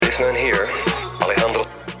man here, Alejandro.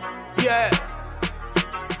 Yeah.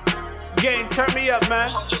 Gang, turn me up,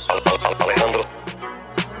 man. Alejandro.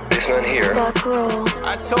 This man here. Buckroll.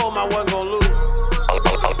 I told him I wasn't gonna lose.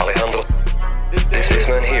 Alejandro. This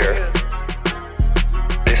man here.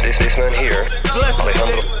 This man here. Blessings,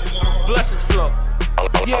 Alejandro. nigga. Blessings flow.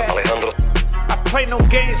 Yeah. Alejandro. I play no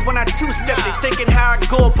games when I two-step. They thinking how I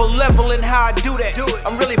go up a level and how I do that.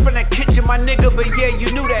 I'm really from that kitchen, my nigga, but yeah,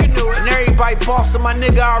 you knew that. And everybody bossing my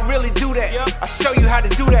nigga, I really do that. I show you how to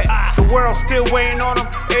do that. The world's still weighing on them.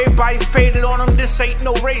 Everybody faded on them. This ain't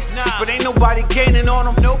no race, but ain't nobody gaining on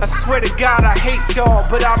them. I swear to God, I hate y'all,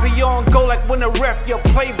 but I'll be on go like when the ref, yo,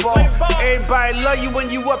 play ball. Everybody love you when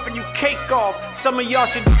you up and you cake off. Some of y'all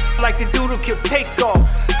should like the dude who killed Takeoff.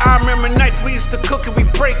 I remember nights we used to cook and we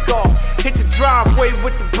break off. Hit the driveway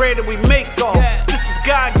with the bread that we make off. This is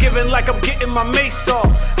God-given like I'm getting my mace off.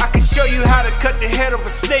 I can show you how to cut the head of a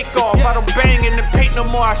snake off. I don't bang in the paint no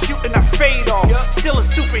more, I shoot and I fade off. Still a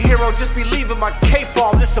superhero, just be leaving my cape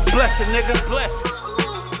off. This a blessing, nigga. Blessing.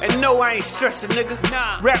 And no, I ain't stressing, nigga.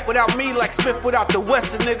 Rap without me like Smith without the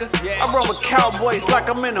Western, nigga. I run with cowboys like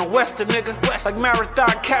I'm in a Western, nigga. Like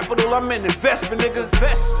Marathon Capital, I'm in investment, nigga.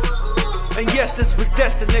 And yes, this was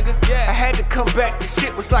destined, nigga. I had to come back, the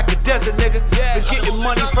shit was like a desert, nigga. Been getting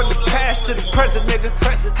money from the past to the present, nigga.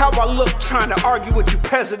 How I look trying to argue with you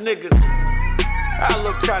peasant niggas. I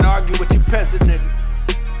look trying to argue with you peasant niggas.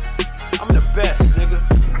 I'm the best, nigga.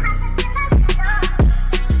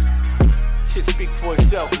 Shit speak for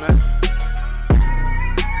itself, man.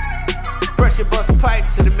 Pressure bust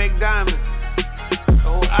pipes and to make diamonds. The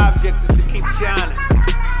whole object is to keep shining.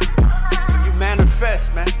 You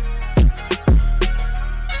manifest, man.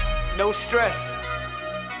 No stress,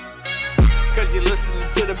 cause you're listening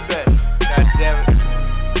to the best. God damn it.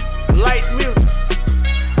 Light music.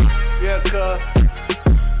 Yeah, cuz.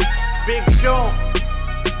 Big Sean.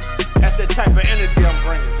 That's the type of energy I'm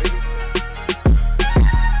bringing, nigga.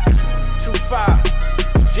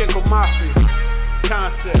 2-5. Jekyll Mafia.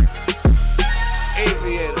 Concepts.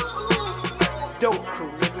 Aviator. Dope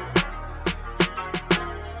crew, nigga.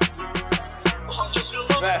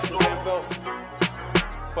 Vassal Van Velsen.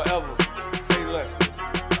 Forever, say less.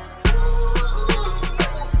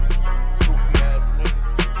 Goofy ass nigga.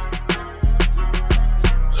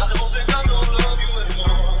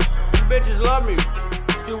 You bitches love me.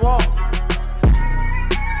 If you want.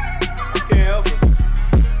 I can't help it.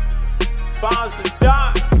 Bonds to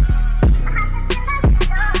die.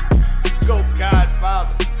 Go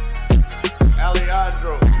Godfather.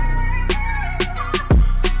 Alejandro.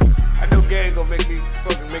 I know Gay gonna make me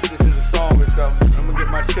fucking make this as a song or something. I'm gonna get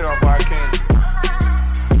my shit off while I can.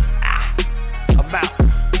 I'm out.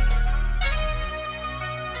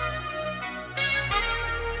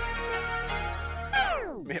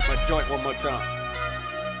 Let me hit my joint one more time.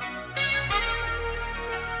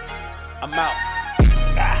 I'm out.